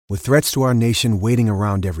With threats to our nation waiting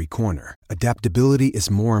around every corner, adaptability is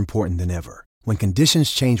more important than ever. When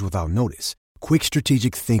conditions change without notice, quick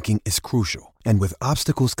strategic thinking is crucial. And with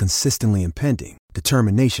obstacles consistently impending,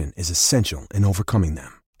 determination is essential in overcoming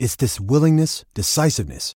them. It's this willingness,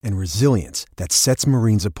 decisiveness, and resilience that sets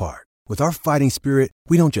Marines apart. With our fighting spirit,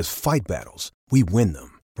 we don't just fight battles, we win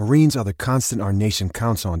them. Marines are the constant our nation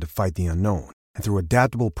counts on to fight the unknown. And through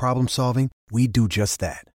adaptable problem solving, we do just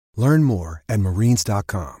that. Learn more at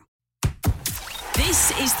marines.com.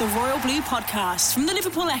 This is the Royal Blue Podcast from the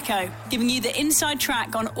Liverpool Echo, giving you the inside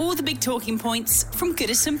track on all the big talking points from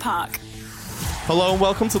Goodison Park. Hello and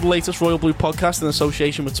welcome to the latest Royal Blue Podcast in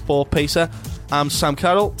association with Sport Pacer. I'm Sam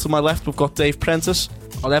Carroll. To my left, we've got Dave Prentice.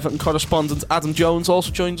 Our Everton correspondent Adam Jones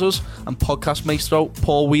also joins us, and podcast maestro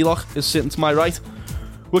Paul Wheelock is sitting to my right.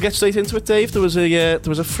 We'll get straight into it, Dave. There was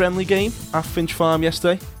a friendly game at Finch Farm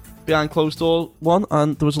yesterday, behind closed door one,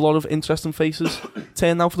 and there was a lot of interesting faces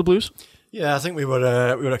turning out for the Blues. Yeah, I think we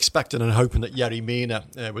were expecting and hoping that Yerry Mina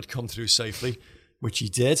would come through safely, which he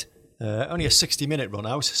did. Only a 60-minute run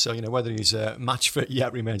out, so whether he's match fit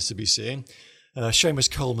yet remains to be seen. Seamus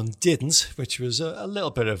Coleman didn't, which was a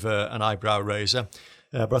little bit of an eyebrow raiser.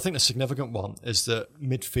 But I think the significant one is that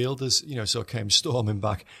midfielders, sort of came storming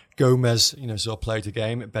back. Gomez, sort of played the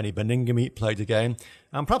game. Benny Beningame played the game.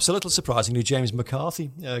 And perhaps a little surprisingly, James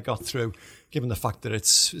McCarthy got through, given the fact that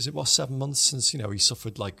it's 7 months since, he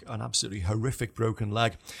suffered like an absolutely horrific broken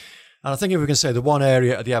leg. And I think if we can say the one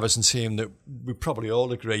area of the Everton team that we probably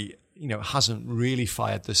all agree, hasn't really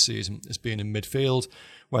fired this season is being in midfield,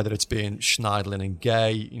 whether it's been Schneiderlin and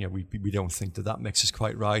Gay, we don't think that mix is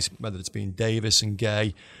quite right, whether it's been Davis and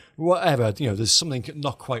Gay, whatever, there's something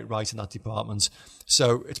not quite right in that department.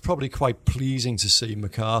 So it's probably quite pleasing to see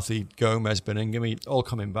McCarthy, Gomez, Beningame all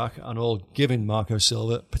coming back and all giving Marco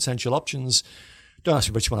Silva potential options. Don't ask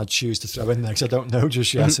me which one I'd choose to throw in there because I don't know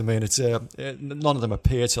just yet. I mean, it's none of them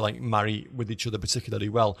appear to marry with each other particularly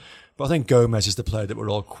well. But I think Gomez is the player that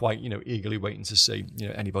we're all quite eagerly waiting to see.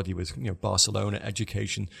 Anybody with Barcelona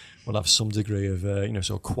education will have some degree of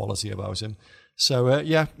sort of quality about him. So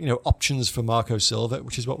options for Marco Silva,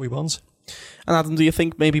 which is what we want. And Adam, do you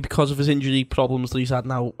think maybe because of his injury problems that he's had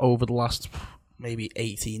now over the last maybe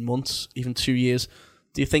 18 months, even 2 years?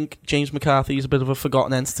 Do you think James McCarthy is a bit of a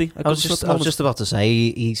forgotten entity? I was just about to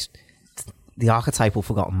say, he's the archetypal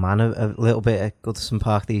forgotten man a little bit at Goodison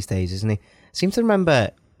Park these days, isn't he? I seem to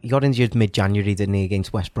remember he got injured mid-January, didn't he,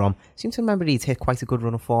 against West Brom? I seem to remember he'd hit quite a good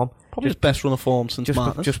run of form. Probably his best run of form since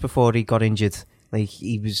just before he got injured.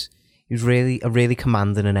 He was really a really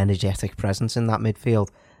commanding and energetic presence in that midfield.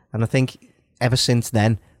 And I think ever since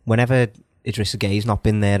then, whenever Idrissa Gueye's not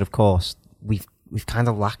been there, of course, we've kind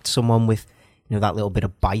of lacked someone with that little bit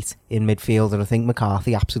of bite in midfield, and I think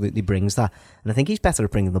McCarthy absolutely brings that. And I think he's better at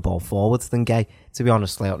bringing the ball forward than Gueye. To be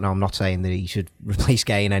honest, now I'm not saying that he should replace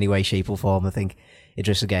Gueye in any way, shape or form. I think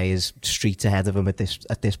Idrissa Gueye is streets ahead of him at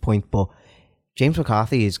this point, but James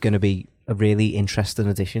McCarthy is going to be a really interesting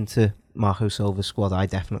addition to Marco Silva's squad, I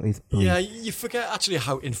definitely believe. Yeah, you forget actually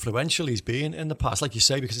how influential he's been in the past, like you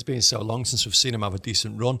say, because it's been so long since we've seen him have a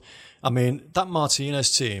decent run. I mean, that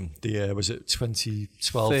Martinez team, was it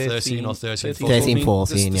 2012, 13 or 13? 13,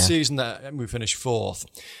 14, the yeah. season that we finished fourth.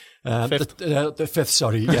 Fifth. The fifth,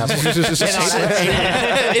 sorry. Yeah.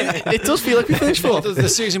 It does feel like we finished fourth. The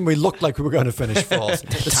season we looked like we were going to finish fourth.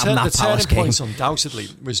 The turning point undoubtedly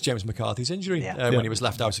was James McCarthy's injury when he was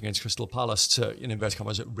left out against Crystal Palace to, in inverted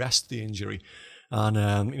commas, rest the injury. And,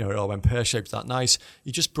 it all went pear-shaped that night.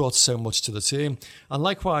 He just brought so much to the team. And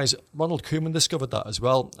likewise, Ronald Koeman discovered that as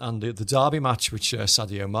well. And the derby match, which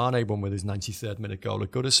Sadio Mane won with his 93rd minute goal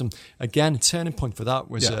at Goodison, again, turning point for that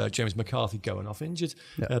was James McCarthy going off injured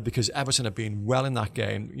because Everton have been well in that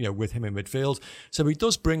game, with him in midfield. So he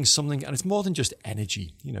does bring something, and it's more than just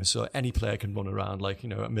energy, so any player can run around like,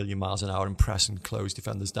 a million miles an hour and press and close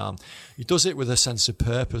defenders down. He does it with a sense of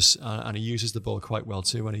purpose, and he uses the ball quite well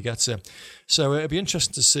too when he gets it. So it'd be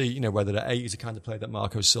interesting to see, whether A, he's the kind of player that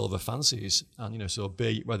Marco Silva fancies, and, so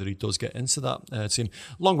B, whether he does get into that team.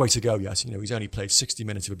 Long way to go yet. He's only played 60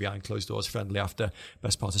 minutes of a behind closed doors friendly after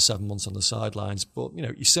best part of 7 months on the sidelines. But,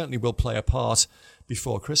 he certainly will play a part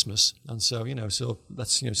before Christmas. And so, so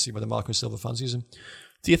let's, see whether Marco Silva fancies him.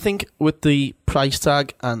 Do you think with the price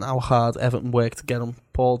tag and how hard Everton worked to get him,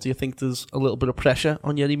 Paul, do you think there's a little bit of pressure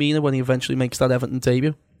on Yerry Mina when he eventually makes that Everton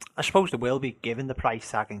debut? I suppose there will be, given the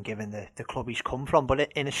price tag and given the club he's come from,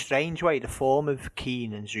 but in a strange way, the form of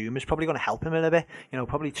Keane and Zouma is probably going to help him a little bit.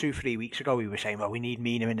 Probably 2-3 weeks ago we were saying, well, we need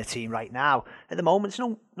Mina in the team right now. At the moment, it's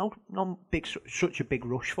no such a big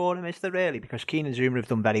rush for him, is there really? Because Keane and Zouma have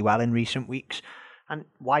done very well in recent weeks. And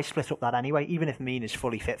why split up that anyway? Even if Mina's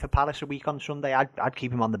fully fit for Palace a week on Sunday, I'd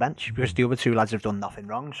keep him on the bench because the other two lads have done nothing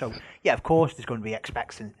wrong. So, yeah, of course, there's going to be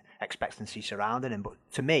expectancy surrounding him. But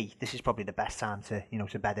to me, this is probably the best time to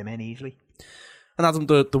bed him in easily. And Adam,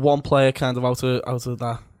 the one player kind of out of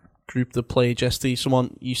that group that played yesterday,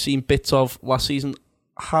 someone you've seen bits of last season,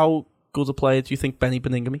 how good a player do you think Benny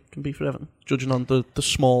Beningame can be for Everton, judging on the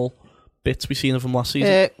small bits we've seen of him last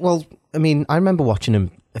season? Well, I mean, I remember watching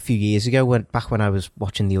him a few years ago, back when I was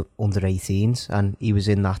watching the under-18s, and he was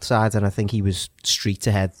in that side, and I think he was streets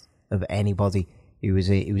ahead of anybody who was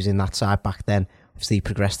in that side back then. Obviously, he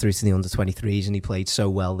progressed through to the under-23s, and he played so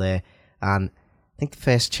well there. And I think the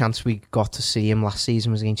first chance we got to see him last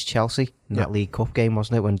season was against Chelsea in that League Cup game,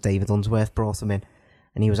 wasn't it, when David Unsworth brought him in.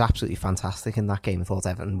 And he was absolutely fantastic in that game. I thought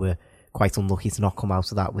Everton were quite unlucky to not come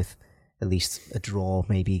out of that with at least a draw,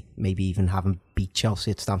 maybe even having beat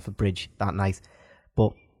Chelsea at Stamford Bridge that night.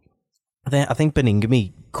 But I think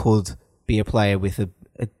Beningame could be a player with a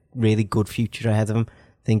really good future ahead of him.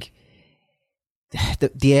 I think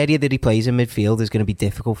the area that he plays in midfield is going to be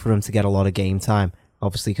difficult for him to get a lot of game time,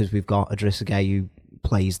 obviously, because we've got Idrissa Gueye who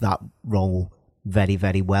plays that role very,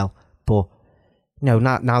 very well. But now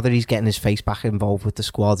that he's getting his face back involved with the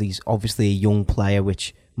squad, he's obviously a young player,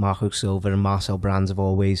 which Marco Silva and Marcel Brands have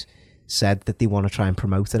always said that they want to try and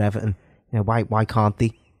promote at Everton. Why can't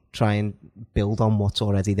they try and build on what's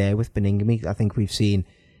already there with Beningame? I think we've seen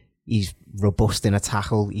he's robust in a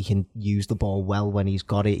tackle. He can use the ball well when he's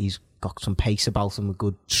got it. He's got some pace about him, a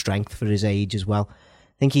good strength for his age as well.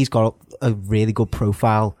 I think he's got a really good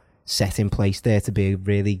profile set in place there to be a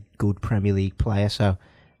really good Premier League player. So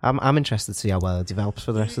I'm interested to see how well it develops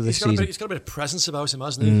for the rest of the season. He's got a bit of presence about him,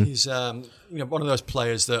 hasn't he? He's one of those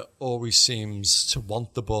players that always seems to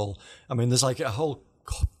want the ball. I mean, there's like a whole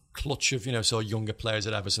clutch of sort of younger players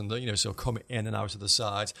at Everton that sort of come in and out of the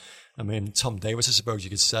side. I mean, Tom Davis, I suppose you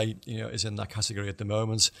could say, is in that category at the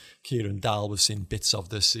moment. Kieran Dowell, we've seen bits of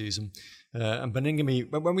this season. And Beningame,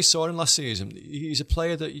 when we saw him last season, he's a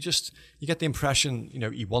player that you get the impression,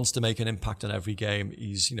 he wants to make an impact on every game.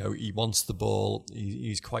 He wants the ball.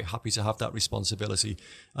 He's quite happy to have that responsibility.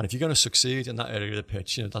 And if you're going to succeed in that area of the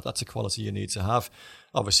pitch, that's a quality you need to have.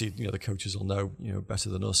 Obviously, the coaches will know, better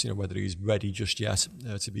than us, whether he's ready just yet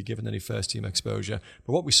to be given any first team exposure.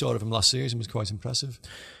 But what we saw of him last season was quite impressive.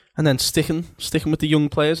 And then sticking with the young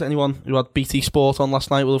players, anyone who had BT Sport on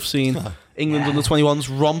last night will have seen England under-21s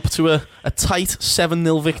romp to a tight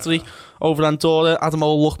 7-0 victory over Andorra. Adam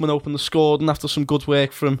O'Luckman opened the score, and after some good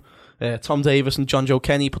work from Tom Davis and John Joe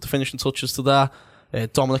Kenny, put the finishing touches to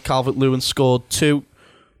that. Dominic Calvert-Lewin scored 2.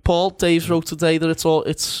 Paul, Daves wrote today that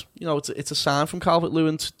it's a sign from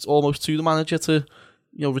Calvert-Lewin almost to the manager to,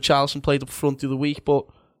 Richarlison played up front the other week, but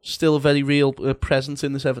still a very real presence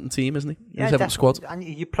in this Everton team, isn't he? In this Everton squad. And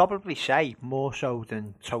you'd probably say more so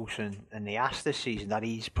than Tosin and Niasse this season that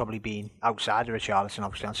he's probably been, outside of Richarlison,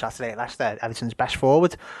 obviously on Saturday at Leicester, Everton's best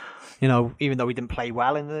forward. Even though he didn't play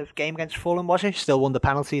well in the game against Fulham, was he? Still won the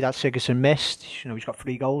penalty that Sigurdsson missed. He's got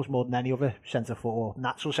 3 goals, more than any other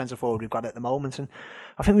natural centre forward we've got at the moment. And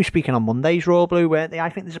I think we were speaking on Monday's Royal Blue, weren't they? I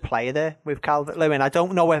think there's a player there with Calvert-Lewin. I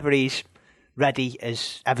don't know whether he's ready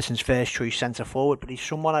as Everton's first choice centre forward, but he's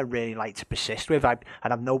someone I really like to persist with. I'd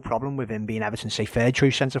have no problem with him being Everton's third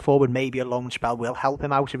choice centre forward. Maybe a loan spell will help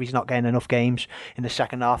him out if he's not getting enough games in the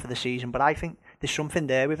second half of the season, but I think there's something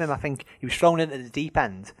there with him. I think he was thrown into the deep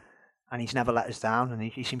end and he's never let us down, and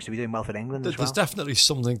he seems to be doing well for England as well. There's definitely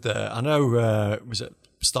something there. I know, was it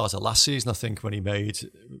start of last season, I think, when he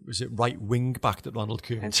made, was it right wing back that Ronald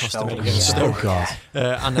Koeman tossed him in against Stoke? Oh, God.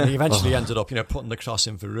 And then he eventually ended up, putting the cross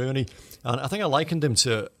in for Rooney. And I think I likened him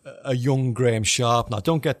to a young Graham Sharp. Now,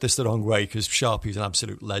 don't get this the wrong way, because Sharp, he's an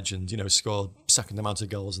absolute legend, scored second amount of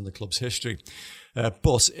goals in the club's history.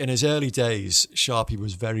 But in his early days, Sharpie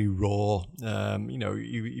was very raw.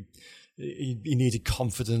 He needed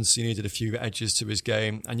confidence, he needed a few edges to his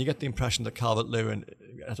game, and you get the impression that Calvert-Lewin,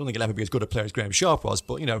 I don't think he'll ever be as good a player as Graham Sharp was,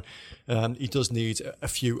 but he does need a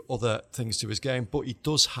few other things to his game, but he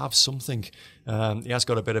does have something. He has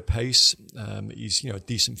got a bit of pace, he's a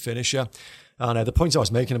decent finisher. And the point I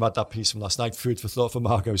was making about that piece from last night, food for thought for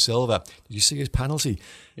Marco Silva, did you see his penalty?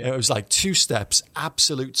 It was like 2 steps,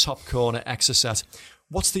 absolute top corner, exocet.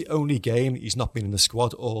 What's the only game he's not been in the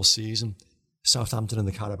squad all season? Southampton in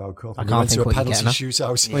the Carabao Cup. I And can't we went to think a what you're penalty getting at.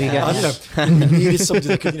 shootout. What are you getting And, we needed somebody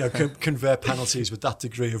that could, convert penalties with that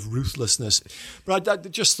degree of ruthlessness. But I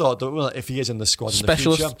just thought that, well, if he is in the squad in the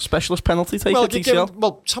future... Specialist penalty taker, Well,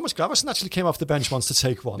 TCL? Thomas Gravison actually came off the bench once to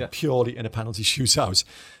take one, purely in a penalty shootout.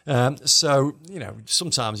 So,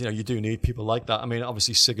 sometimes, you do need people like that. I mean,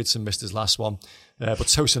 obviously Sigurdsson missed his last one, but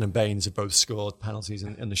Tosin and Baines have both scored penalties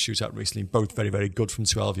in the shootout recently, both very, very good from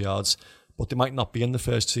 12 yards. But they might not be in the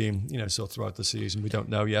first team, so throughout the season. We don't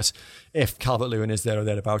know yet. If Calvert-Lewin is there or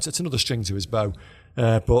thereabouts, it's another string to his bow.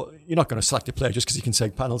 But you're not going to select a player just because he can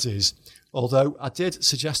take penalties. Although I did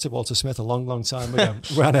suggest to Walter Smith a long, long time ago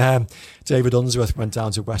when David Unsworth went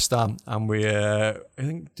down to West Ham and we, I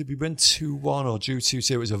think, did we win 2-1 or drew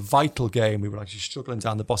 2-2? It was a vital game. We were actually struggling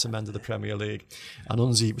down the bottom end of the Premier League and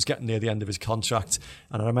Unzi was getting near the end of his contract.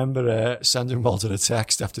 And I remember sending Walter a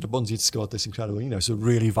text after the Unzi had scored this incredible, so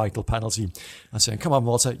really vital penalty and saying, come on,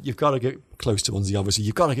 Walter, you've got to get close to Unzi, obviously.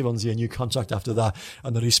 You've got to give Unzi a new contract after that.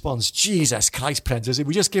 And the response, Jesus Christ, Prentice,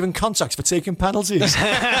 we're just giving contracts for taking penalties.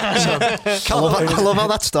 I love how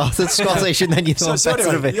that started, Scottish, and then you thought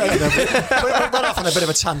better of it. We're off on a bit of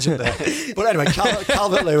a tangent there. But anyway,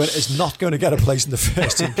 Calvert-Lewin is not going to get a place in the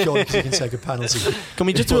first team purely because he can take a penalty. Can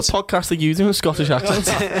we just do a podcast of you doing a Scottish accent?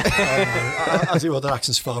 I do other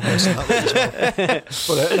accents far worse than that as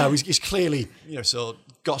well. But no, he's clearly,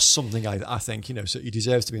 got something, I think, so he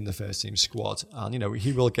deserves to be in the first team squad. And,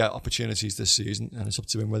 he will get opportunities this season and it's up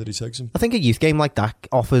to him whether he takes them. I think a youth game like that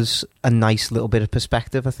offers a nice little bit of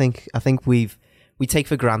perspective. I think we take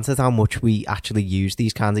for granted how much we actually use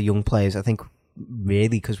these kind of young players. I think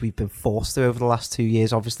really because we've been forced to over the last 2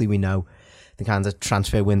 years. Obviously we know the kind of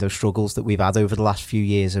transfer window struggles that we've had over the last few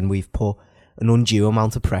years and we've put an undue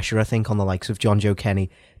amount of pressure, I think, on the likes of John Joe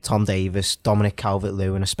Kenny, Tom Davis, Dominic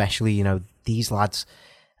Calvert-Lewin, especially, these lads.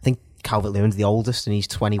 I think Calvert-Lewin's the oldest and he's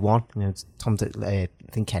 21. I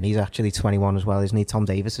think Kenny's actually 21 as well, isn't he? Tom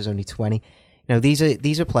Davis is only 20.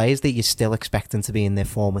 These are players that you're still expecting to be in their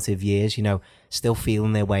formative years, still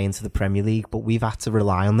feeling their way into the Premier League, but we've had to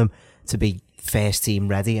rely on them to be first team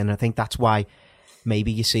ready. And I think that's why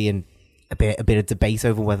maybe you're seeing a bit of debate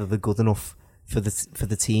over whether they're good enough for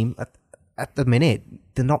the team. At the minute,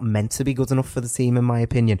 they're not meant to be good enough for the team, in my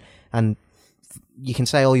opinion. And you can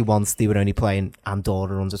say all you want, they were only playing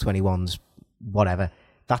Andorra under 21s, whatever.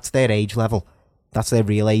 That's their age level. That's their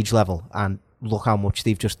real age level. And look how much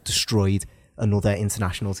they've just destroyed another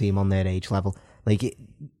international team on their age level.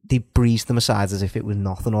 They breezed them aside as if it was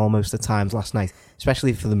nothing almost at times last night,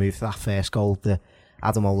 especially for the move for that first goal that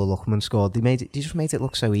Ademola Lookman scored. They just made it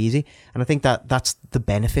look so easy. And I think that's the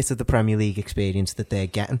benefit of the Premier League experience that they're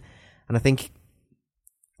getting. And I think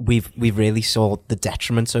we've really saw the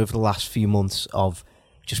detriments over the last few months of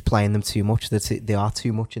just playing them too much. That they are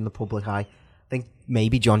too much in the public eye. I think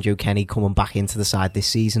maybe John Joe Kenny coming back into the side this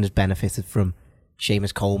season has benefited from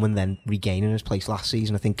Seamus Coleman then regaining his place last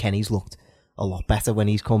season. I think Kenny's looked a lot better when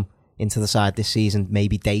he's come into the side this season.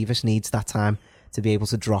 Maybe Davis needs that time to be able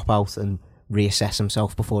to drop out and reassess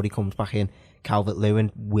himself before he comes back in.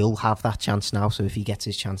 Calvert-Lewin will have that chance now, so if he gets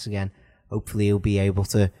his chance again, hopefully he'll be able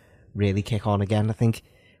to really kick on again. I think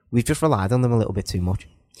we've just relied on them a little bit too much.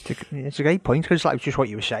 It's a great point because, just what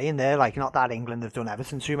you were saying there, not that England have done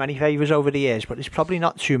Everton too many favours over the years, but there's probably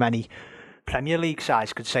not too many Premier League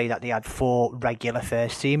sides could say that they had 4 regular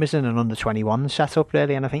first teamers in an under 21 set up,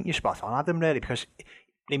 really. And I think you're spot on, Adam, really, because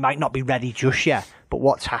they might not be ready just yet, but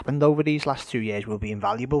what's happened over these last 2 years will be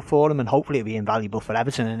invaluable for them, and hopefully it'll be invaluable for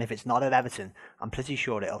Everton. And if it's not at Everton, I'm pretty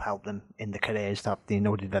sure it'll help them in the careers that they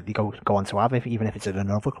go on to have, even if it's at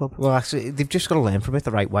another club. Well, actually, they've just got to learn from it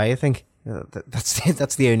the right way, I think.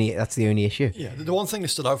 That's the only issue. Yeah, the one thing that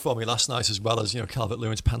stood out for me last night, as well as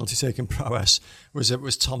Calvert-Lewin's penalty taking prowess,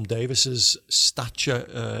 was Tom Davis's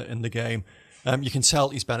stature in the game. You can tell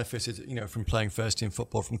he's benefited, from playing first team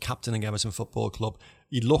football, from captaining Everton Football Club.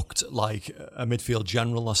 He looked like a midfield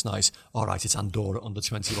general last night. All right, it's Andorra under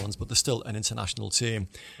 21s, but they're still an international team.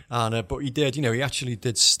 And but he did, he actually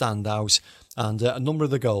did stand out. And a number of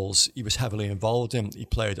the goals he was heavily involved in. He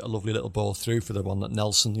played a lovely little ball through for the one that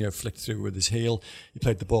Nelson, flicked through with his heel. He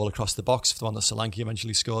played the ball across the box for the one that Solanke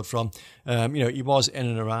eventually scored from. He was in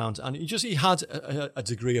and around, and he had a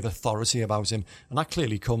degree of authority about him, and that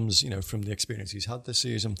clearly comes, from the experience he's had this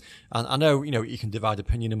season. And I know, he can divide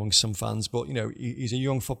opinion among some fans, but he's a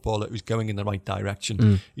young footballer who's going in the right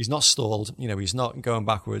direction. He's not stalled. He's not going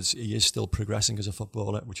backwards. He is still progressing as a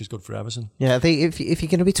footballer, which is good for Everton. Yeah, I think if you're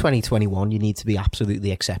going to be 2021, you need to be absolutely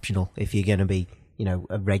exceptional. If you're going to be,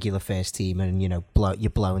 a regular first team and you're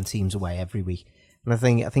blowing teams away every week. And I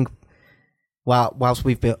think whilst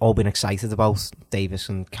we've all been excited about Davis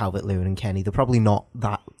and Calvert-Lewin and Kenny, they're probably not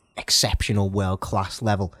that exceptional world-class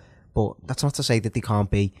level. But that's not to say that they can't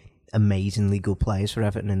be amazingly good players for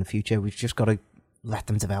Everton in the future. We've just got to let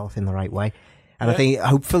them develop in the right way. And I think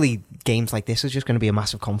hopefully games like this is just going to be a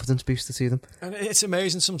massive confidence booster to them. And it's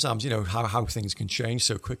amazing sometimes, how things can change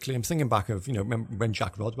so quickly. I'm thinking back of, when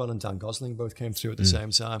Jack Rodwell and Dan Gosling both came through at the same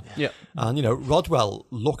time. Yeah. And, Rodwell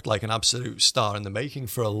looked like an absolute star in the making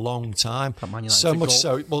for a long time. So much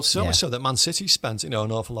so that Man City spent, an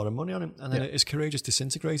awful lot of money on him, and then his career just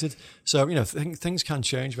disintegrated. So, things can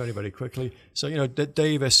change very, very quickly. So,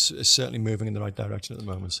 Davis is certainly moving in the right direction at the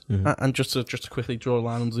moment. Mm-hmm. And just to quickly draw a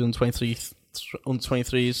line on the under-23s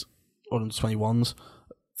or under-21s,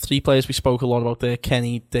 3 players we spoke a lot about there,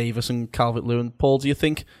 Kenny, Davis and Calvert-Lewin. Paul, do you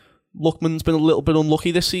think Lookman's been a little bit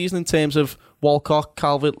unlucky this season in terms of Walcott,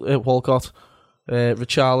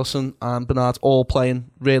 Richarlison and Bernard all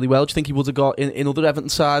playing really well? Do you think he would have got, in other Everton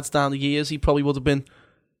sides down the years, he probably would have been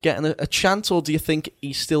getting a chance, or do you think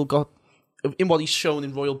he's still got, in what he's shown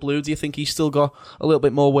in Royal Blue, do you think he's still got a little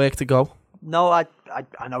bit more work to go? No, I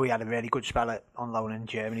know he had a really good spell on loan in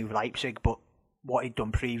Germany with Leipzig, but what he'd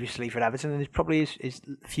done previously for Everton, and probably his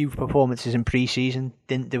few performances in pre-season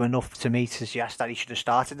didn't do enough to me to suggest that he should have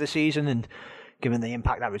started the season. And given the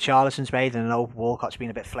impact that Richarlison's made, and I know Walcott's been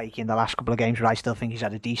a bit flaky in the last couple of games, but I still think he's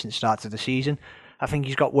had a decent start to the season. I think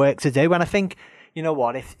he's got work to do, and I think, you know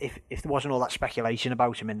what, if there wasn't all that speculation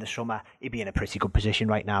about him in the summer, he'd be in a pretty good position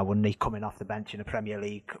right now, wouldn't he? Coming off the bench in the Premier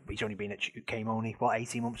League, he's only been came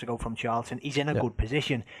 18 months ago from Charlton. He's in a good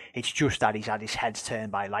position. It's just that he's had his head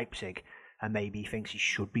turned by Leipzig, and maybe he thinks he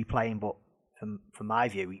should be playing, but from my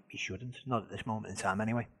view, he shouldn't. Not at this moment in time,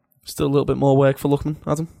 anyway. Still a little bit more work for Lookman,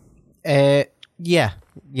 Adam? Yeah,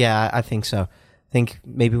 I think so. I think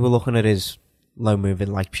maybe we're looking at his loan move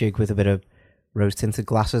in Leipzig with a bit of rose-tinted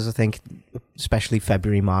glasses. I think, especially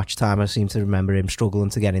February, March time, I seem to remember him struggling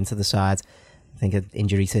to get into the side. I think an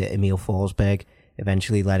injury to Emil Forsberg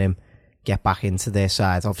eventually let him get back into their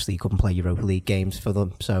side. Obviously, he couldn't play Europa League games for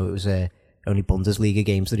them, so it was only Bundesliga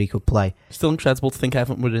games that he could play. Still incredible to think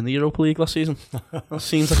Everton were in the Europa League last season. That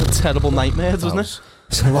seems like a terrible nightmare, doesn't it?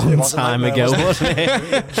 It's a long time ago, wasn't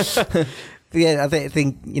it? But yeah, I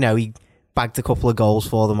think he bagged a couple of goals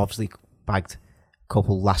for them. Obviously, bagged a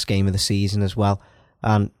couple last game of the season as well.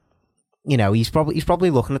 And he's probably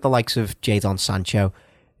looking at the likes of Jadon Sancho,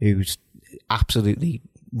 who's absolutely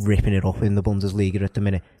ripping it up in the Bundesliga at the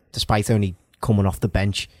minute, despite only coming off the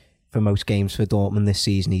bench for most games for Dortmund this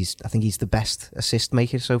season. I think he's the best assist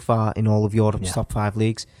maker so far in all of Europe's top 5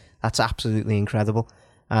 leagues. That's absolutely incredible.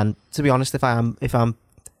 And to be honest, if I'm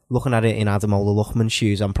looking at it in Ademola Lookman's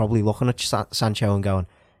shoes, I'm probably looking at Sancho and going,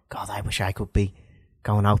 God, I wish I could be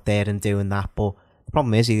going out there and doing that. But the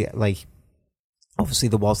problem is, obviously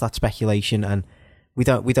there was that speculation, and we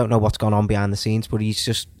don't know what's gone on behind the scenes. But he's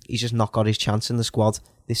just not got his chance in the squad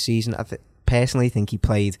this season. I personally think he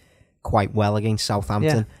played quite well against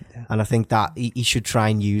Southampton, and I think that he should try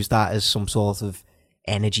and use that as some sort of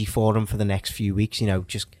energy for him for the next few weeks.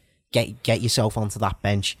 Just get yourself onto that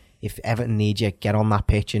bench. If Everton need you, get on that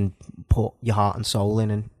pitch and put your heart and soul in.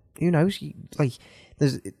 And who knows, he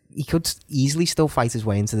could easily still fight his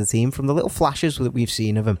way into the team. From the little flashes that we've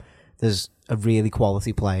seen of him, there's a really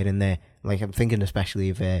quality player in there. I'm thinking especially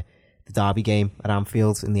of the Derby game at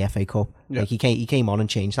Anfield in the FA Cup. Yeah. He came on and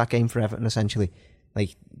changed that game for Everton essentially.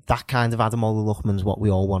 That kind of Ademola Lookman's what we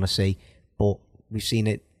all want to see, but we've seen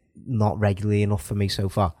it not regularly enough for me so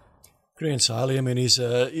far. Agree entirely. I mean, he's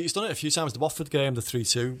done it a few times. The Watford game, the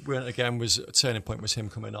 3-2, where again was a turning point, was him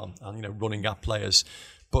coming on and running at players.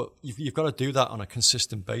 But you've got to do that on a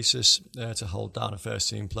consistent basis to hold down a first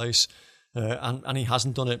team place, and he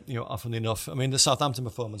hasn't done it often enough. I mean, the Southampton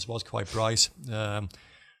performance was quite bright.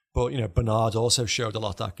 But, Bernard also showed a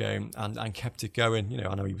lot that game and kept it going.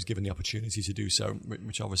 I know he was given the opportunity to do so,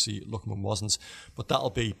 which obviously Lookman wasn't. But that'll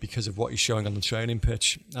be because of what he's showing on the training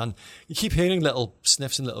pitch. And you keep hearing little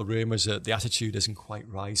sniffs and little rumours that the attitude isn't quite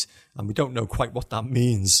right. And we don't know quite what that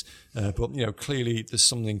means. But, clearly there's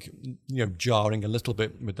something, jarring a little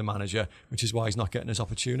bit with the manager, which is why he's not getting his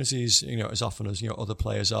opportunities, as often as, other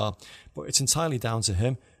players are. But it's entirely down to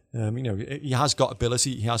him. He has got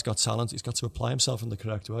ability, he has got talent, he's got to apply himself in the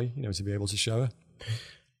correct way, to be able to show it.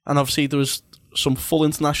 And obviously there was some full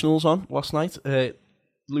internationals on last night.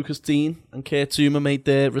 Lucas Dean and Kurt Zouma made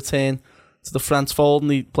their return to the France fold,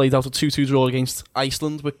 and they played out a 2-2 draw against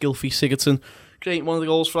Iceland with Gylfi Sigurdsson creating one of the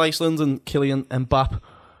goals for Iceland, and Kylian Mbappe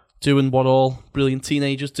doing what all brilliant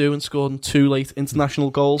teenagers do and scoring 2 late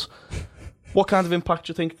international goals. What kind of impact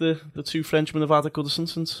do you think the 2 Frenchmen have had at Goodison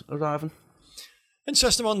since arriving?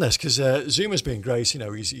 Interesting on this, because Zuma's been great.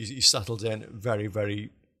 He's settled in very,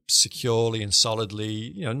 very securely and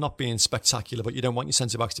solidly, not being spectacular, but you don't want your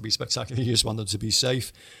centre-backs to be spectacular. You just want them to be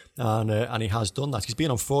safe. And he has done that. He's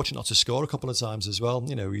been unfortunate not to score a couple of times as well.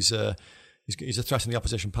 He's a threat in the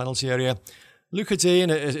opposition penalty area. Luca Dean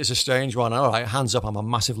is a strange one. All right, hands up, I'm a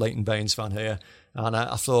massive Leighton Baines fan here. And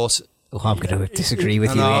I thought... Oh, I'm going to disagree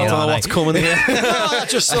with you. I don't know what's coming here. I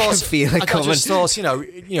just thought, coming.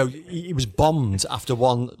 he was bombed after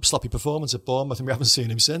one sloppy performance at Bournemouth, and we haven't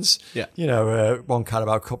seen him since. Yeah. One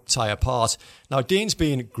Carabao Cup tie apart. Now, Dean's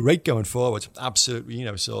been great going forward, absolutely.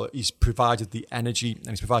 So he's provided the energy and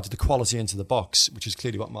he's provided the quality into the box, which is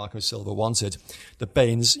clearly what Marco Silva wanted. The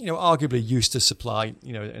Baines, arguably used to supply,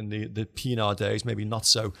 in the Pienaar days, maybe not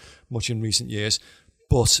so much in recent years,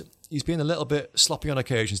 but he's been a little bit sloppy on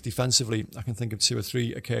occasions defensively. I can think of 2 or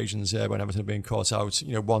 3 occasions when Everton have been caught out.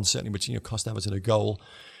 One certainly which cost Everton a goal.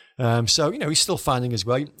 So he's still finding his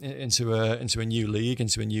way into a new league,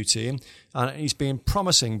 into a new team, and he's been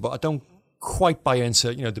promising. But I don't quite buy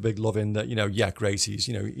into the big love in that great, he's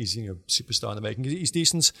superstar in the making. He's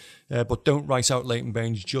decent, but don't write out Leighton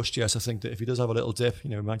Baines just yet. I think that if he does have a little dip,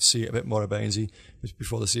 we might see a bit more of Bainesy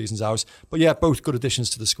before the season's out. But yeah, both good additions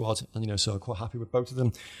to the squad, and so I'm quite happy with both of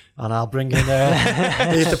them. And I'll bring in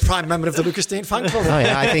the prime member of the Lucas Dean fan club. Oh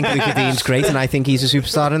yeah, I think Luca Dean's great, and I think he's a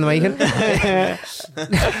superstar in the making.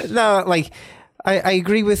 No, I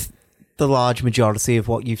agree with the large majority of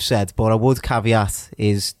what you've said, but I would caveat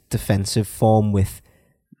his defensive form with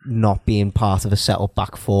not being part of a set-up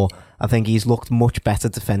back four. I think he's looked much better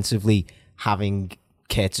defensively having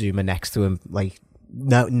Kurt Zouma next to him,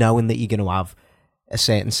 knowing that you're going to have a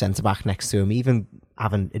certain centre-back next to him, even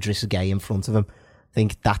having Idrissa Gueye in front of him. I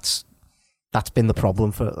think that's been the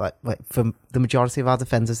problem for for the majority of our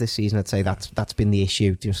defenders this season. I'd say that's been the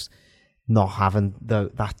issue, just not having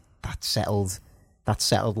that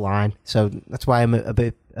settled line. So that's why I'm a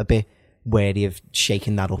bit wary of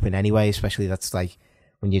shaking that up in any way, especially that's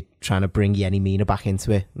when you're trying to bring Yenny Mina back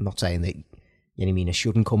into it. I'm not saying that Yenny Mina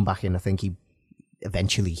shouldn't come back in. I think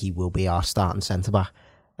eventually he will be our starting centre back,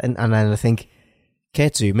 and then I think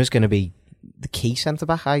Kurt Zouma is going to be the key centre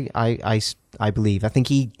back. I believe. I think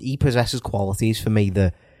he possesses qualities for me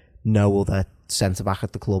that no other centre back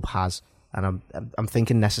at the club has, and I'm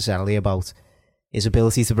thinking necessarily about his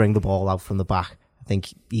ability to bring the ball out from the back. I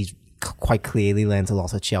think he's quite clearly learned a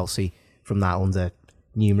lot at Chelsea from that under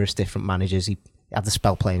numerous different managers. He had the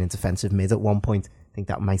spell playing in defensive mid at one point. I think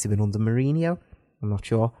that might have been under Mourinho. I'm not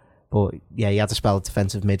sure. But yeah, he had to spell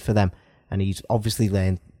defensive mid for them. And he's obviously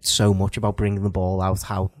learned so much about bringing the ball out,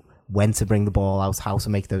 when to bring the ball out, how to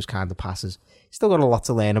make those kind of passes. He's still got a lot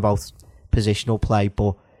to learn about positional play,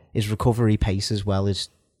 but his recovery pace as well is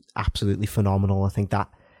absolutely phenomenal. I think that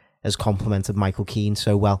has complemented Michael Keane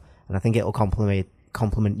so well. And I think it'll complement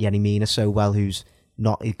Yenny Mina so well, who's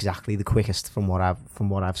not exactly the quickest from what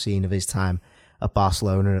I've seen of his time at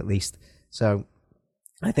Barcelona, at least. So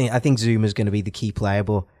I think Zuma's going to be the key player.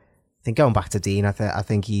 But I think going back to Dean, I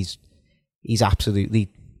think he's absolutely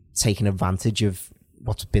taken advantage of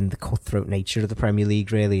what's been the cutthroat nature of the Premier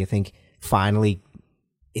League. Really, I think finally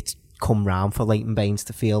it's come round for Leighton Baines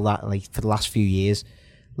to feel that. For the last few years,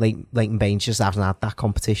 Leighton Baines just hasn't had that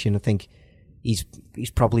competition. I think he's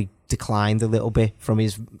probably declined a little bit from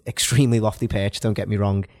his extremely lofty perch, don't get me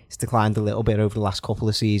wrong. He's declined a little bit over the last couple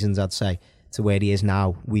of seasons, I'd say, to where he is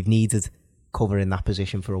now. We've needed cover in that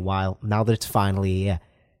position for a while. Now that it's finally here,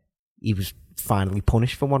 he was finally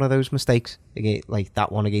punished for one of those mistakes, like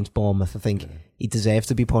that one against Bournemouth. I think he deserved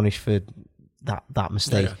to be punished for that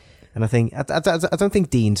mistake. Yeah. And I think I don't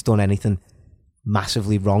think Dean's done anything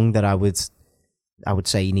massively wrong that I would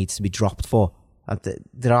say he needs to be dropped for.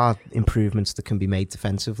 There are improvements that can be made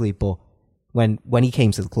defensively, but when he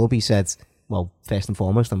came to the club, he said, well, first and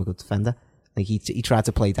foremost, I'm a good defender. He tried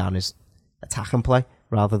to play down his attack and play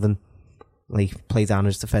rather than play down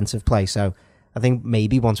his defensive play. So I think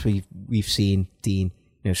maybe once we've seen Dean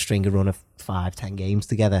string a run of 5-10 games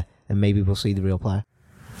together, and maybe we'll see the real player.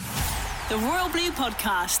 The Royal Blue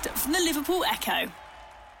Podcast from the Liverpool Echo.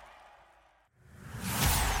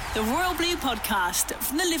 The Royal Blue Podcast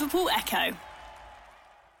from the Liverpool Echo.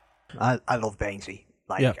 I love Bainesy.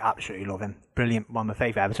 Absolutely love him. Brilliant. One of my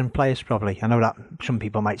favourite Everton players, probably. I know that some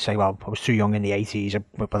people might say, well, I was too young in the 80s,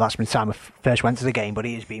 but that's been the time I first went to the game, but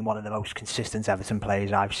he has been one of the most consistent Everton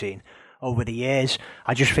players I've seen over the years.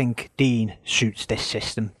 I just think Dean suits this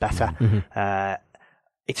system better. Mm-hmm.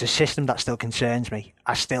 It's a system that still concerns me.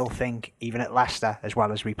 I still think, even at Leicester, as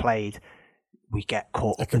well as we played, we get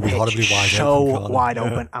caught up in the pitch wide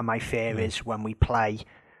open. And my fear is when we play,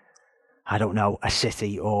 I don't know, a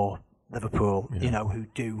City or Liverpool, who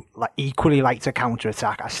do equally like to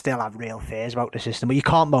counter-attack, I still have real fears about the system. But you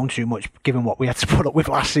can't moan too much given what we had to put up with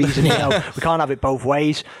last season. We can't have it both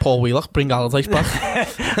ways. Paul Wheelock, bring Allardyce back.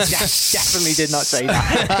 Yes, definitely did not say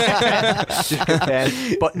that. Just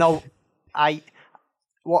confirmed. But no,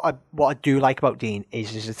 what I do like about Dean is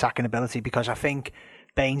his attacking ability, because I think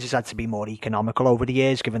Baines has had to be more economical over the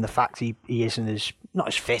years, given the fact he isn't not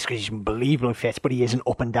as fit, because he's unbelievably fit, but he isn't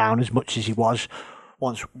up and down as much as he was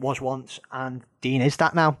once, and Dean is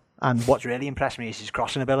that now. And what's really impressed me is his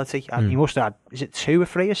crossing ability. And he must have had, is it 2 or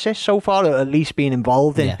 3 assists so far, or at least being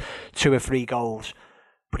involved in 2 or 3 goals.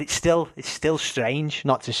 But it's still strange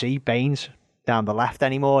not to see Baines down the left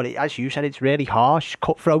anymore. As you said, it's really harsh,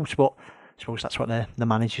 cutthroat, but I suppose that's what the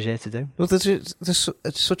manager's here to do. Well, there's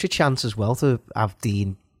such a chance as well to have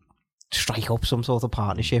Dean strike up some sort of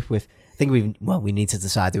partnership with. I think we need to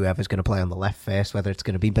decide whoever's going to play on the left first, whether it's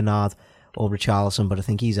going to be Bernard or Richarlison. But I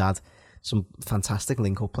think he's had some fantastic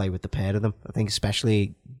link-up play with the pair of them. I think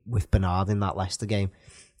especially with Bernard in that Leicester game.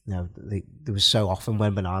 There was so often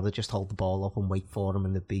when Bernard would just hold the ball up and wait for him,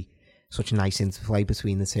 and there'd be such a nice interplay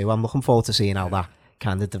between the two. I'm looking forward to seeing how that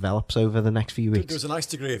kind of develops over the next few weeks. There's a nice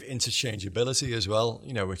degree of interchangeability as well,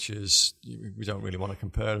 which is, we don't really want to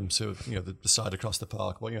compare them to, the side across the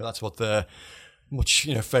park. But, that's what the much,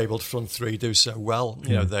 fabled front three do so well.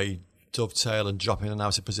 They dovetail and drop in and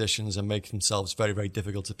out of positions and make themselves very, very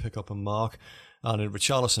difficult to pick up and mark. And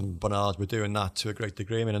Richarlison and Bernard were doing that to a great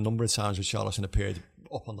degree. I mean, a number of times Richarlison appeared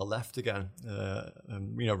up on the left again,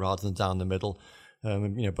 rather than down the middle.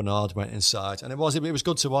 Bernard went inside, and it was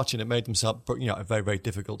good to watch, and it made themselves, a very, very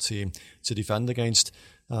difficult team to defend against.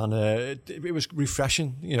 And it was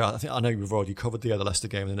refreshing. I know we've already covered the other Leicester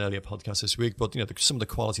game in an earlier podcast this week, but some of the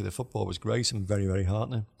quality of the football was great and very, very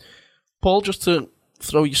heartening. Paul, just to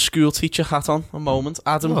throw your school teacher hat on a moment,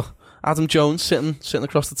 Adam Jones sitting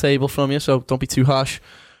across the table from you, so don't be too harsh.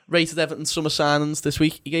 Rated Everton summer signings this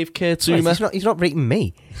week. He gave Kurt Zouma. He's not rating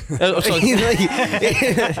me. Well, we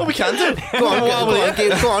can do. Go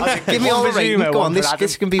on. Give me all the rating. Go on.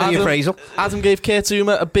 This can be the appraisal. Adam gave Kurt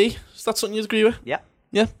Zouma a B. Is that something you'd agree with? Yeah.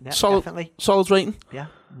 Yeah. Solid, definitely. Solid rating. Yeah.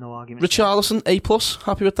 No argument. Richarlison A+.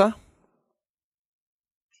 Happy with that?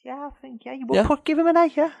 Yeah, I think you would give him an A.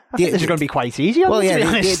 Yeah, I think this is going to be quite easy.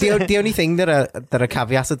 The only thing that I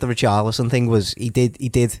caveated the Richarlison thing was he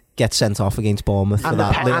did get sent off against Bournemouth for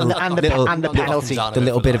that and the penalty, the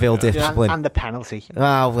little bit of ill discipline, and the penalty.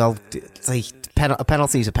 A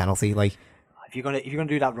penalty's a penalty. Like if you're gonna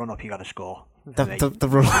do that run up, you got to score. The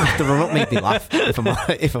run up made me laugh.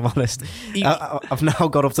 If I'm honest, I've now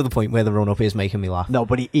got up to the point where the run up is making me laugh. No,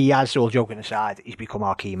 but he has. All joking aside, he's become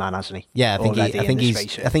our key man, hasn't he? Yeah, I think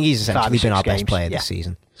he's essentially been our best player this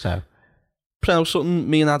season. So, something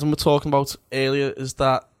me and Adam were talking about earlier is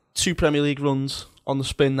that 2 Premier League runs on the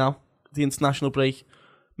spin now. The international break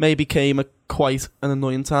maybe came at quite an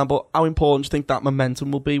annoying time, but how important do you think that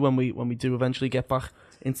momentum will be when we do eventually get back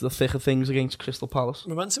into the thick of things against Crystal Palace?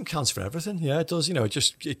 Momentum counts for everything. Yeah, it does.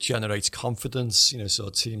 It generates confidence. So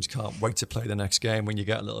teams can't wait to play the next game when you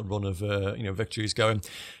get a little run of victories going.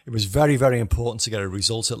 It was very, very important to get a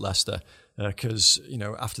result at Leicester because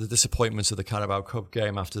after the disappointments of the Carabao Cup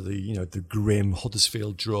game, after the grim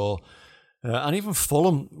Huddersfield draw, and even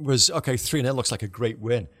Fulham was 3-0 looks like a great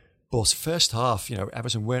win. But first half,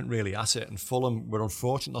 Everton weren't really at it, and Fulham were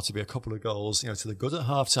unfortunate not to be a couple of goals, to the good at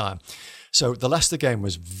half time. So the Leicester game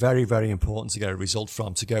was very, very important to get a result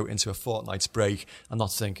from, to go into a fortnight's break and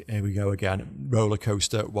not think, here we go again, roller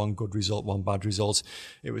coaster, one good result, one bad result.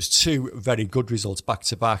 It was 2 very good results back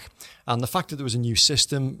to back. And the fact that there was a new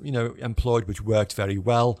system, employed, which worked very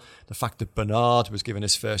well. The fact that Bernard was given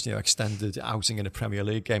his first, extended outing in a Premier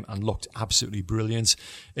League game and looked absolutely brilliant.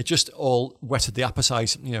 It just all whetted the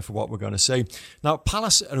appetite, for what we're going to see. Now,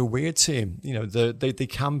 Palace are a weird team. They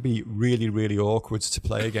can be really, really awkward to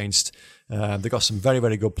play against. They've got some very,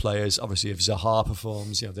 very good players. Obviously, if Zaha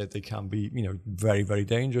performs, they can be, very, very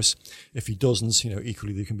dangerous. If he doesn't,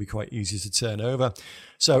 equally they can be quite easy to turn over.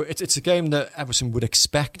 So it's a game that Everton would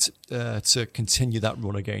expect to continue that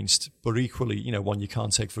run against, but equally, one you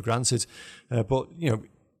can't take for granted.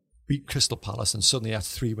 Beat Crystal Palace and suddenly had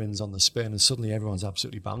 3 wins on the spin, and suddenly everyone's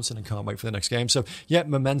absolutely bouncing and can't wait for the next game. So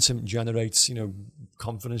momentum generates,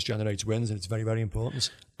 confidence generates wins, and it's very, very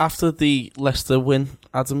important. After the Leicester win,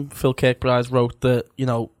 Adam, Phil Kirkbride wrote that,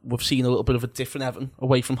 we've seen a little bit of a different Everton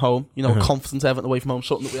away from home, confident Everton away from home,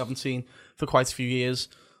 something that we haven't seen for quite a few years.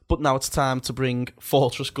 But now it's time to bring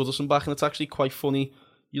Fortress Goodison back, and it's actually quite funny.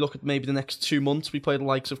 You look at maybe the next 2 months, we play the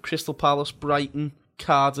likes of Crystal Palace, Brighton,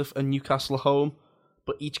 Cardiff and Newcastle at home.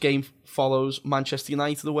 but each game follows Manchester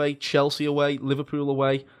United away, Chelsea away, Liverpool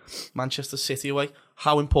away, Manchester City away.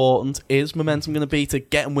 How important is momentum going to be to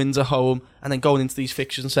getting wins at home and then going into these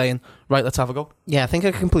fixtures and saying, right, let's have a go? Yeah, I think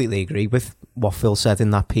I completely agree with what Phil said in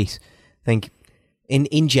that piece. I think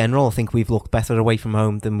in general, I think we've looked better away from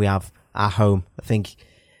home than we have at home. I think,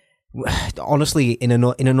 honestly, in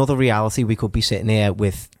another reality, we could be sitting here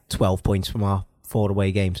with 12 points from our 4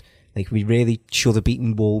 away games. Like, we really should have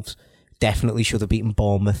beaten Wolves, definitely should have beaten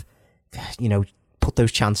Bournemouth, put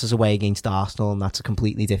those chances away against Arsenal, and that's a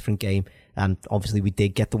completely different game. And obviously we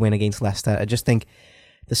did get the win against Leicester. I just think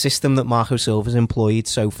the system that Marco Silva's employed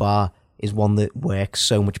so far is one that works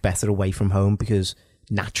so much better away from home, because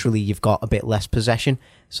naturally you've got a bit less possession.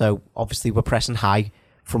 So obviously we're pressing high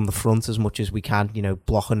from the front as much as we can,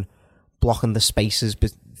 blocking the spaces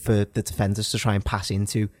for the defenders to try and pass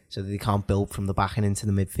into, so that they can't build from the back and into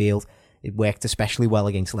the midfield. It worked especially well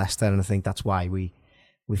against Leicester, and I think that's why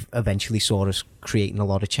we've eventually saw us creating a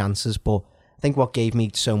lot of chances. But I think what gave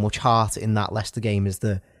me so much heart in that Leicester game is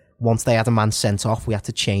that once they had a man sent off, we had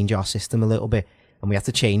to change our system a little bit, and we had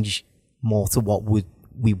to change more to what we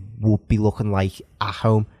would be looking like at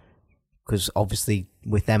home, because obviously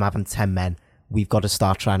with them having 10 men, we've got to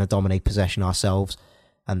start trying to dominate possession ourselves.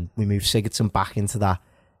 And we moved Sigurdsson back into that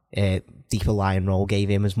deeper lying role, gave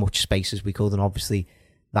him as much space as we could, and obviously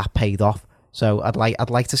that paid off. So I'd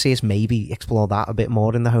like to see us maybe explore that a bit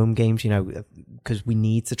more in the home games, because we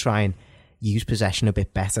need to try and use possession a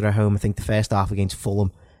bit better at home. I think the first half against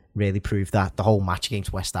Fulham really proved that. The whole match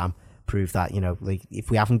against West Ham proved that, if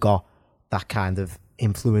we haven't got that kind of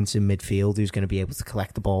influence in midfield who's going to be able to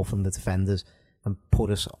collect the ball from the defenders and put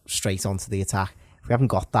us straight onto the attack, if we haven't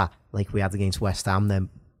got that like we had against West Ham, then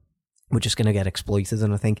we're just going to get exploited.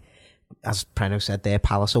 And I think, as Preno said there,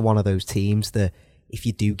 Palace are one of those teams that if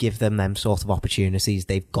you do give them sort of opportunities,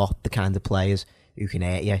 they've got the kind of players who can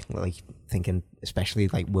hurt you. Like, thinking especially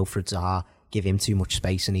like Wilfried Zaha, give him too much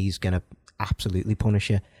space and he's going to absolutely punish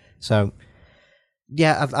you. So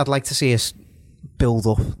yeah, I'd like to see us build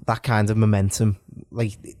up that kind of momentum.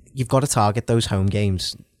 Like, you've got to target those home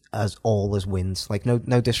games as wins. Like, no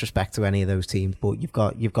disrespect to any of those teams, but you've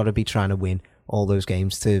got to be trying to win all those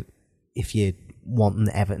games if you're wanting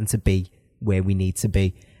Everton to be where we need to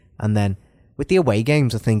be. And then with the away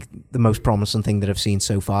games, I think the most promising thing that I've seen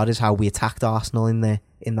so far is how we attacked Arsenal in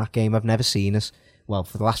that game. I've never seen us, well,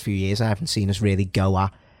 for the last few years, I haven't seen us really go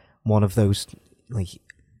at one of those like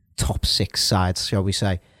top 6 sides, shall we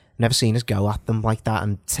say. Never seen us go at them like that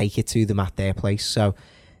and take it to them at their place. So,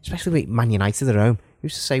 especially with Man United at home,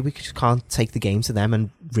 who's to say we just can't take the game to them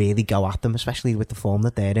and really go at them, especially with the form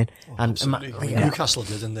that they're in. Newcastle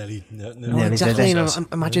did, and nearly exactly.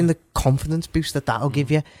 Imagine the confidence boost that'll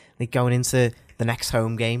give you, like going into the next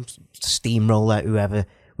home game, steamroller whoever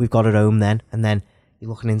we've got at home then, and then you're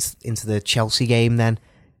looking into the Chelsea game then,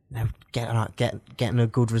 getting a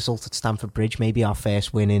good result at Stamford Bridge, maybe our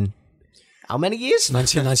first win in how many years?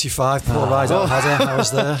 1995. Paul Ryder had I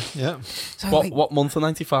was there. Yeah. So what month of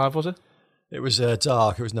 95 was it? It was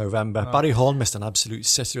dark. It was November. Barry Horn missed an absolute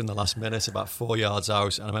sitter in the last minute, about 4 yards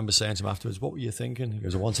out. And I remember saying to him afterwards, "What were you thinking?" He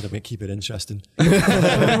goes, "I wanted to keep it interesting." We were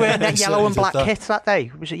wearing that yellow and black kit that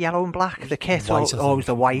day. Was it yellow and black, the kit, or it was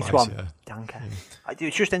the white one? Yeah. Danker.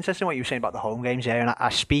 It's just interesting what you were saying about the home games here. And I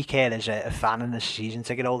speak here as a fan and a season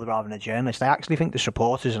ticket holder rather than a journalist. I actually think the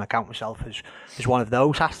supporters, and I count myself as one of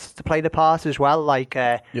those, has to play the part as well. Like,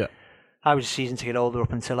 I was a season ticket holder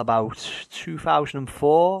up until about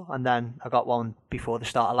 2004, and then I got one before the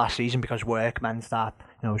start of last season because work meant that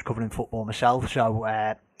I was covering football myself, so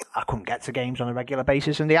I couldn't get to games on a regular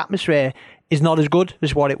basis, and the atmosphere is not as good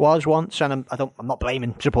as what it was once. And I'm not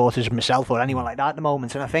blaming supporters myself or anyone like that at the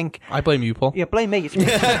moment. And I think I blame you, Paul. Yeah, blame me. It's me.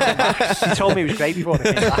 You told me it was great before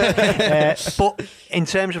they came back. But in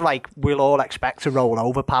terms of like, we'll all expect to roll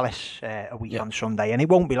over Palace a week on Sunday, and it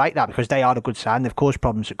won't be like that because they are a good side. And they've caused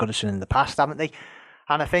problems at Goodison in the past, haven't they?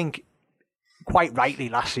 And I think, quite rightly,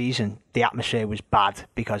 last season the atmosphere was bad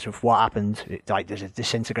because of what happened. Like, there's a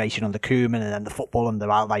disintegration under Koeman, and then the football under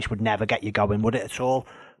Allardyce would never get you going, would it at all?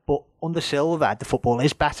 But under Silva, the football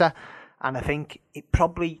is better, and I think it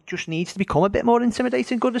probably just needs to become a bit more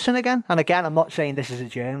intimidating, Goodison again. And again, I'm not saying this as a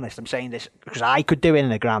journalist, I'm saying this because I could do it in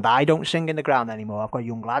the ground. I don't sing in the ground anymore. I've got a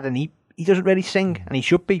young lad, and he doesn't really sing, and he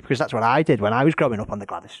should be, because that's what I did when I was growing up on the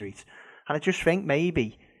Gladys Street. And I just think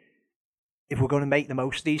maybe if we're going to make the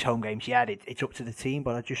most of these home games, it's up to the team,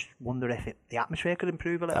 but I just wonder if the atmosphere could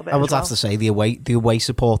improve a little bit. I would have to say the away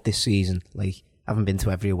support this season, like, I haven't been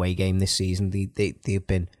to every away game this season. They've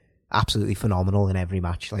been absolutely phenomenal in every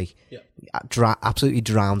match. Like, absolutely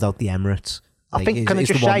drowned out the Emirates I think, can I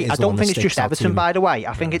just say, I don't think it's just Everton, by the way.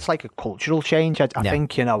 I think it's like a cultural change. I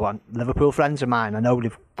think, Liverpool friends of mine, I know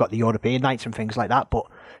they've got the European nights and things like that, but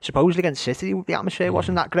supposedly against City, the atmosphere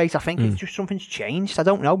wasn't that great. I think it's just something's changed. I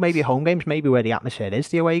don't know, maybe home games, maybe where the atmosphere is,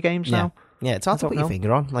 the away games now. Yeah, it's hard to put your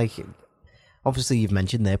finger on. Like, obviously, you've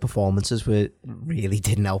mentioned their performances really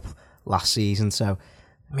didn't help last season, so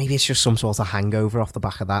maybe it's just some sort of hangover off the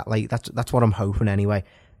back of that. Like, that's what I'm hoping anyway.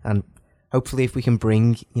 And hopefully if we can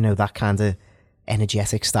bring, that kind of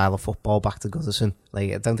energetic style of football back to Goodison.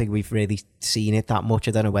 Like, I don't think we've really seen it that much.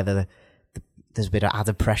 I don't know whether there's a bit of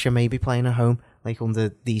added pressure maybe playing at home, like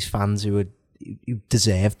under these fans who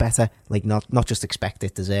deserve better, like not just expect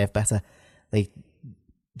it, deserve better. Like,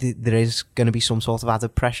 there is going to be some sort of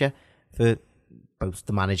added pressure for both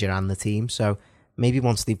the manager and the team. So maybe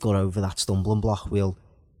once they've got over that stumbling block, we'll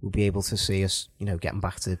be able to see us, getting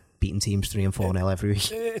back to beating teams 3 and 4-0 every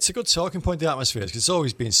week. It's a good talking point, the atmosphere, because it's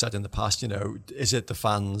always been said in the past, is it the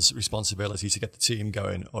fans' responsibility to get the team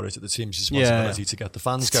going, or is it the team's responsibility to get the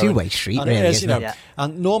fans going? Two-way street, and really, isn't it?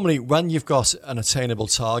 And normally when you've got an attainable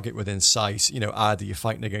target within sight, either you're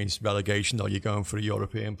fighting against relegation or you're going for a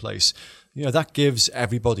European place, that gives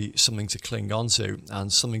everybody something to cling on to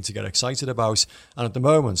and something to get excited about. And at the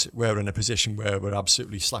moment, we're in a position where we're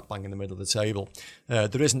absolutely slap bang in the middle of the table.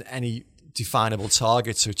 There isn't any definable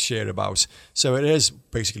target to cheer about. So it is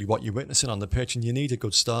basically what you're witnessing on the pitch, and you need a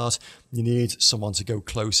good start. You need someone to go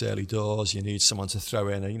close early doors. You need someone to throw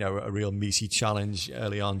in a real meaty challenge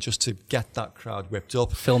early on just to get that crowd whipped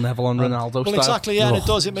up. Phil Neville and Ronaldo style. Well, exactly, yeah, and it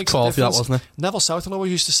does. It makes a difference. That, wasn't it? Neville Southall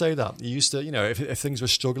always used to say that. He used to, if things were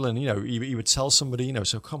struggling, he would tell somebody,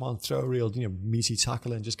 so come on, throw a real, meaty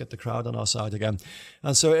tackle in, just get the crowd on our side again.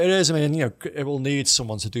 And so it is, it will need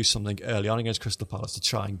someone to do something early on against Crystal Palace to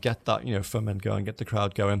try and get that, ferment going, get the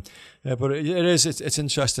crowd going. But it's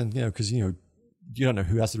interesting, because, you don't know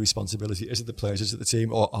who has the responsibility. Is it the players? Is it the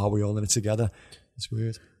team? Or are we all in it together? It's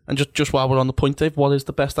weird. And just while we're on the point, Dave, what is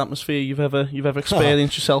the best atmosphere you've ever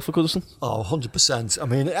experienced yourself at Goodison? Oh,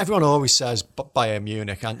 100%. Everyone always says Bayern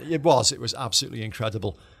Munich, and it was absolutely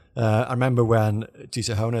incredible. I remember when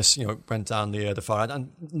Dieter Hoeneß, went down the far end,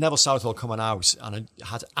 and Neville Southall coming out, and I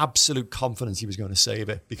had absolute confidence he was going to save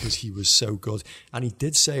it because he was so good, and he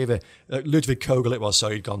did save it. Ludwig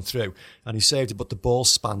Kogel, he'd gone through, and he saved it, but the ball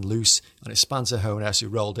spanned loose, and it spanned to Hoeneß, who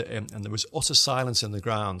rolled it in, and there was utter silence in the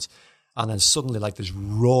ground. And then suddenly, like, this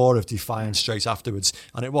roar of defiance straight afterwards.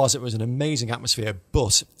 And it was an amazing atmosphere,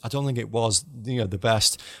 but I don't think it was, the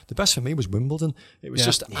best. The best for me was Wimbledon. It was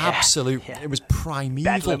just absolute, it was primeval.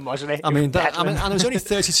 Bedlam, wasn't it? And there was only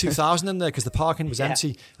 32,000 in there because the parking was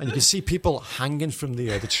empty. And you could see people hanging from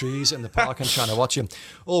the trees in the park and trying to watch him.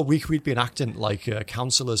 All week we'd been acting like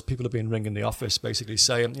councillors. People have been ringing the office basically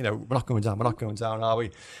saying, we're not going down, are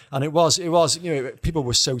we? And it was, people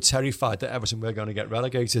were so terrified that Everton were going to get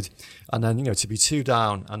relegated. And then, to be 2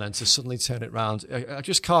 down and then to suddenly turn it round. I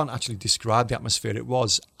just can't actually describe the atmosphere. It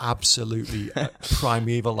was absolutely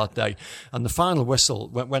primeval that day. And the final whistle,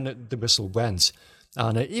 when the whistle went,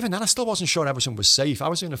 and even then I still wasn't sure Everton was safe. I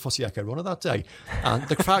was doing a Footy Echo runner that day. And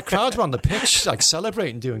the crowds were on the pitch, like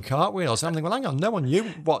celebrating, doing cartwheels. And I'm thinking, well, hang on, no one knew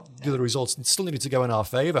what the results still needed to go in our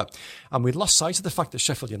favour. And we'd lost sight of the fact that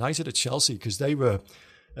Sheffield United at Chelsea, because they were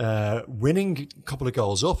winning a couple of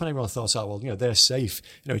goals up, and everyone thought, they're safe.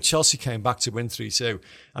 Chelsea came back to win 3-2.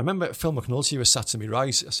 I remember Phil McNulty was sat to me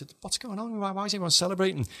right. I said, what's going on? Why is everyone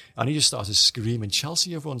celebrating? And he just started screaming,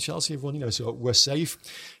 Chelsea have won, so we're safe.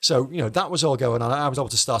 So, that was all going on. I was able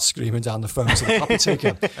to start screaming down the phone to the copy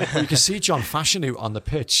taker. You can see John Fashanu on the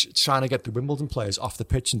pitch trying to get the Wimbledon players off the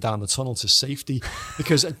pitch and down the tunnel to safety,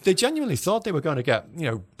 because they genuinely thought they were going to get,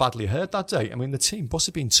 badly hurt that day. The team must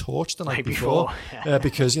have been torched the night before.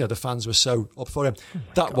 Because the fans were so up for him.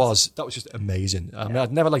 That was just amazing.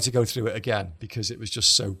 I'd never like to go through it again because it was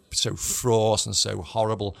just so fraught and so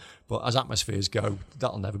horrible. But as atmospheres go,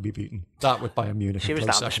 that'll never be beaten. That would Bayern Munich. She was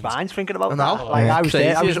down the spines thinking about that. I was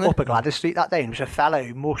there. I was up at Gladys Street that day, and there was a fella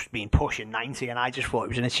who must have been pushing 90, and I just thought it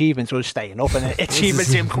was an achievement to us staying up, and an achievement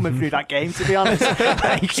to him coming through that game, to be honest.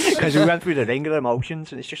 Because we went through the ring of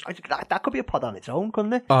emotions, and it's just that could be a pod on its own,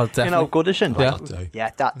 couldn't it? Oh, definitely. Goodison.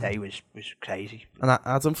 That day was crazy. And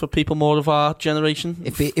Adam, for people more of our generation,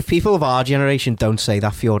 if people of our generation don't say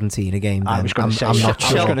that Fiorentina game, then I'm not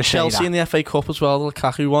sure. Chelsea in the FA Cup as well, the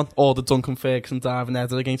Lukaku one. or the Duncan Ferguson diving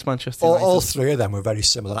header against Manchester United. All three of them were very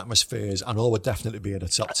similar atmospheres, and all would definitely be in the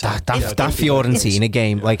top 10. That Fiorentina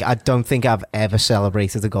game, like, I don't think I've ever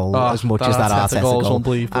celebrated a goal as much as that Arteta goal.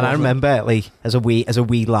 And I remember, like, as a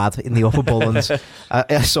wee lad in the upper Bullens,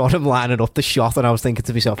 I saw him lining up the shot, and I was thinking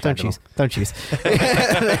to myself, don't shoot.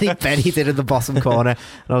 And then he buried it in the bottom corner,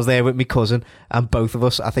 and I was there with my cousin, and both of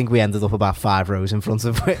us, I think we ended up about 5 rows in front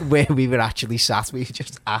of where we were actually sat. We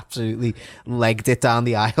just absolutely legged it down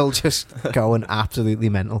the aisle, just going absolutely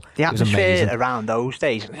mental. The atmosphere around those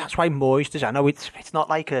days, that's why Moyes does. I know it's not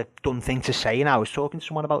like a done thing to say now. I was talking to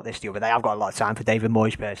someone about this the other day. I've got a lot of time for David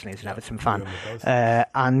Moyes personally as an Everton fan,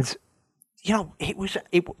 and you know,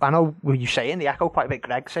 I know when you saying the Echo quite a bit.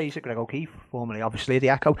 Greg says it, Greg O'Keefe, formerly obviously the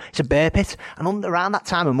Echo. It's a bear pit, and around that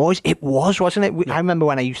time of Moyes, it wasn't it? I remember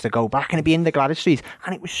when I used to go back and it'd be in the Gladys Street,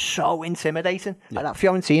 and it was so intimidating. Like, that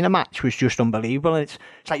Fiorentina match was just unbelievable. And it's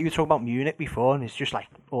like you were talking about Munich before, and it's just like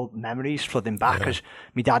all memories flooding back because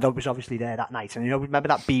my dad was obviously there that night, and you know, remember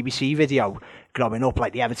that BBC video growing up,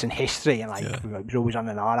 like the Everton history, and like it was always on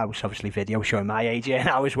in our house, obviously video showing my age here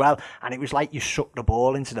now as well, and it was like you sucked the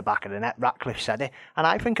ball into the back of the net. Ratcliffe said it, and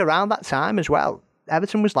I think around that time as well,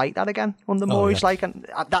 Everton was like that again under Moyes. Like, and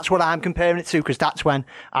that's what I'm comparing it to, because that's when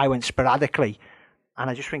I went sporadically, and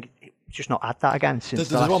I just think it's just not had that again since.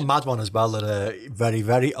 There's one mad one as well that very,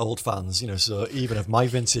 very old fans, you know, so even of my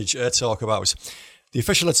vintage, talk about. The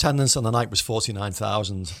official attendance on the night was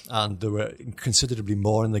 49,000, and there were considerably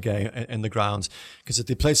more in the game in the ground because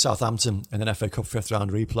they played Southampton in an FA Cup 5th round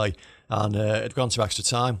replay, and it had gone to extra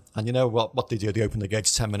time. And you know what they do? They open the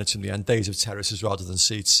gates 10 minutes in the end, days of terraces rather than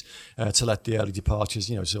seats, to let the early departures,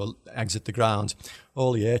 you know, so exit the ground.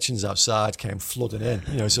 All the urchins outside came flooding in,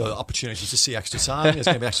 you know, so opportunities to see extra time. It's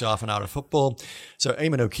going to be extra half an hour of football. So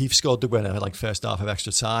Eamon O'Keefe scored the winner, like first half of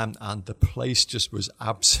extra time, and the place just was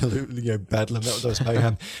absolutely, you know, bedlam. That was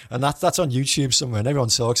mayhem. And that's on YouTube somewhere, and everyone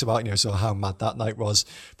talks about, you know, so how mad that night was.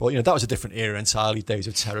 But, you know, that was a different era entirely, days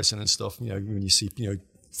of terracing and stuff, you know, when you see, you know,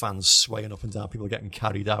 fans swaying up and down, people getting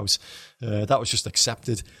carried out. That was just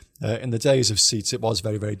accepted. In the days of seats, it was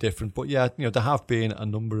very, very different. But yeah, you know, there have been a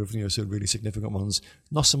number of, you know, sort of really significant ones.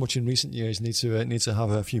 Not so much in recent years. Need to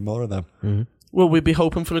have a few more of them. Mm-hmm. Will we be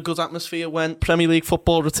hoping for a good atmosphere when Premier League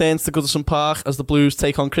football returns to Goodison Park as the Blues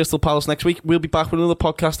take on Crystal Palace next week? We'll be back with another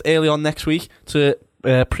podcast early on next week to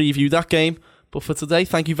preview that game. But for today,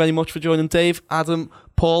 thank you very much for joining Dave, Adam,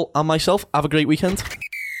 Paul and myself. Have a great weekend.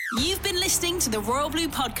 You've been listening to the Royal Blue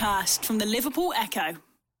Podcast from the Liverpool Echo.